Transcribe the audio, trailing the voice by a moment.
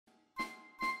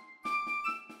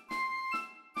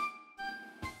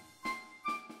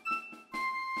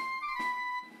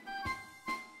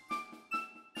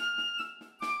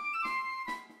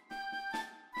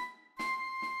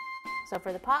So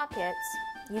for the pockets,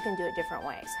 you can do it different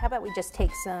ways. How about we just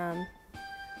take some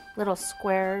little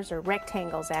squares, or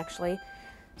rectangles actually.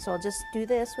 So I'll just do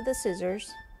this with the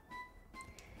scissors,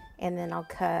 and then I'll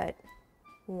cut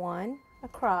one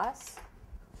across.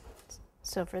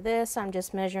 So for this, I'm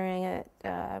just measuring it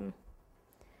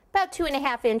about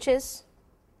 2.5 inches.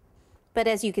 But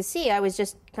as you can see, I was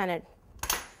just kind of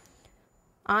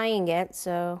eyeing it,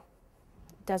 so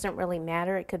it doesn't really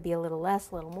matter. It could be a little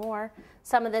less, a little more.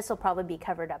 Some of this will probably be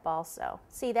covered up also.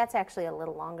 See, that's actually a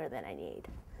little longer than I need.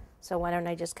 So why don't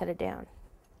I just cut it down?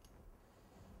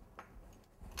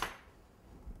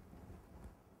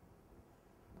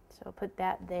 So put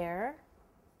that there.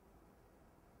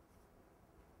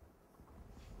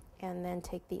 And then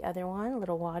take the other one, a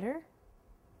little water.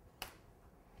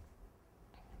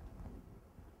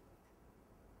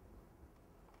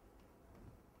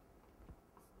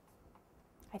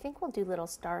 I think we'll do little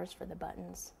stars for the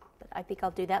buttons, but I think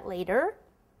I'll do that later.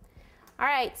 All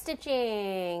right,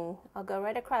 stitching. I'll go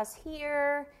right across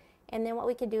here, and then what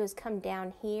we can do is come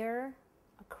down here,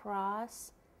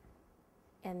 across,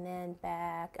 and then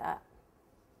back up.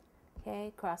 Okay,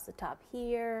 across the top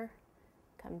here,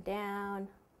 come down,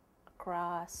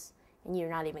 across, and you're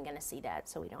not even going to see that,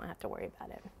 so we don't have to worry about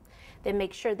it. Then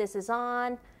make sure this is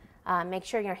on. Make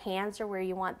sure your hands are where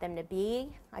you want them to be.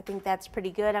 I think that's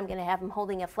pretty good. I'm going to have him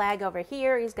holding a flag over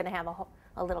here. He's going to have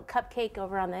a little cupcake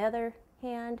over on the other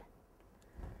hand.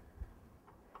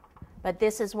 But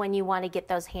this is when you want to get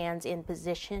those hands in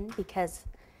position, because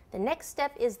the next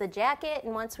step is the jacket,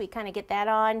 and once we kind of get that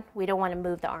on, we don't want to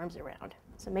move the arms around.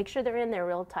 So make sure they're in there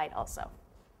real tight also.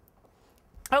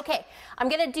 Okay, I'm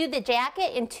going to do the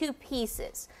jacket in 2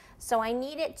 pieces. So I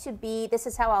need it to be, this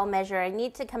is how I'll measure. I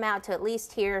need to come out to at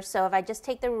least here. So if I just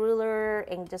take the ruler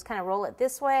and just kind of roll it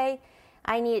this way,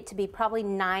 I need it to be probably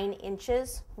 9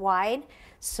 inches wide.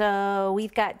 So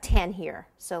we've got 10 here.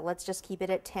 So let's just keep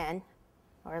it at 10,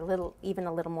 or a little, even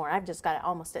a little more. I've just got it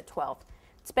almost at 12.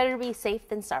 It's better to be safe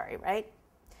than sorry, right?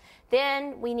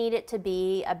 Then we need it to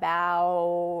be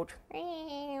about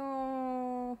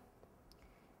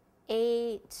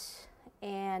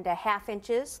 8.5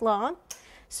 inches long.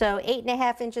 So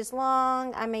 8.5 inches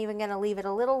long. I'm even going to leave it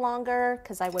a little longer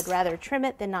because I would rather trim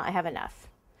it than not have enough.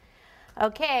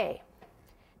 Okay,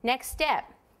 next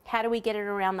step. How do we get it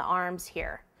around the arms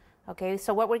here? Okay,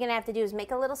 so what we're going to have to do is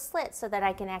make a little slit so that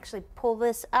I can actually pull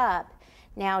this up.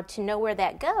 Now, to know where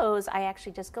that goes, I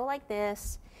actually just go like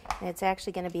this, and it's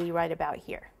actually going to be right about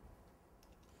here.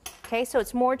 Okay, so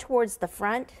it's more towards the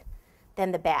front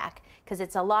than the back, because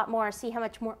it's a lot more, see how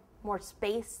much more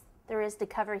space there is to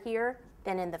cover here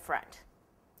than in the front.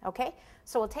 Okay,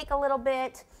 so we'll take a little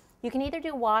bit. You can either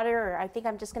do water, or I think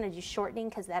I'm just going to do shortening,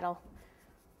 because that'll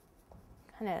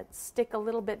kind of stick a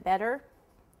little bit better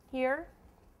here.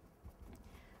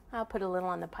 I'll put a little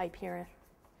on the pipe here,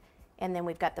 and then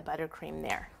we've got the buttercream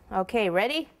there. Okay,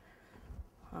 ready?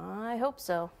 I hope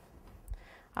so.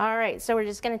 All right, so we're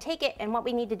just going to take it, and what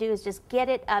we need to do is just get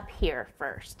it up here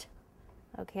first.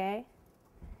 Okay,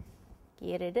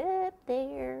 get it up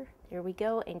there. There we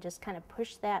go, and just kind of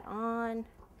push that on,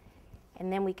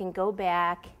 and then we can go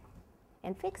back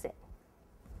and fix it.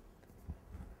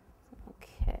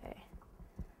 Okay,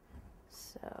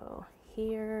 so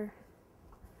here,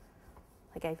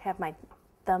 like I have my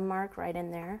thumb mark right in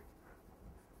there.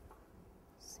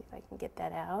 Let's see if I can get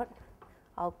that out.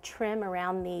 I'll trim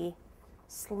around the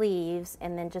sleeves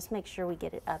and then just make sure we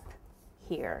get it up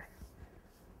here.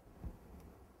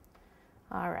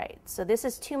 All right, so this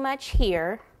is too much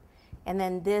here, and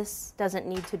then this doesn't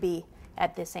need to be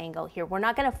at this angle here. We're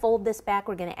not going to fold this back.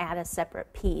 We're going to add a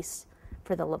separate piece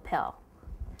for the lapel.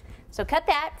 So cut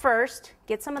that first,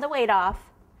 get some of the weight off,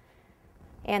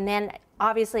 and then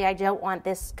obviously I don't want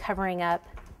this covering up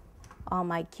all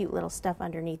my cute little stuff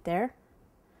underneath there.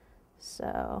 So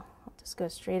I'll just go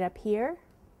straight up here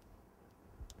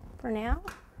for now.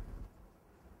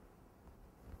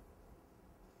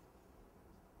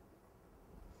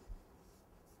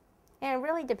 And it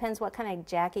really depends what kind of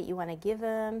jacket you want to give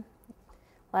them.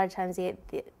 A lot of times the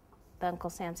Uncle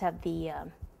Sam's have the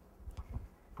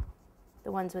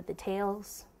ones with the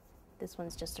tails. This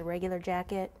one's just a regular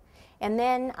jacket. And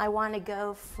then I want to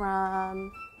go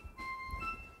from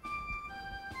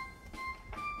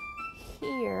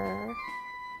here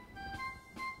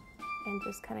and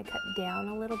just kind of cut down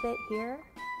a little bit here.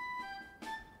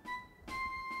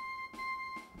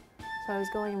 So I was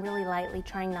going really lightly,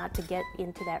 trying not to get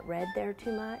into that red there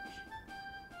too much,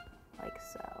 like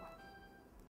so.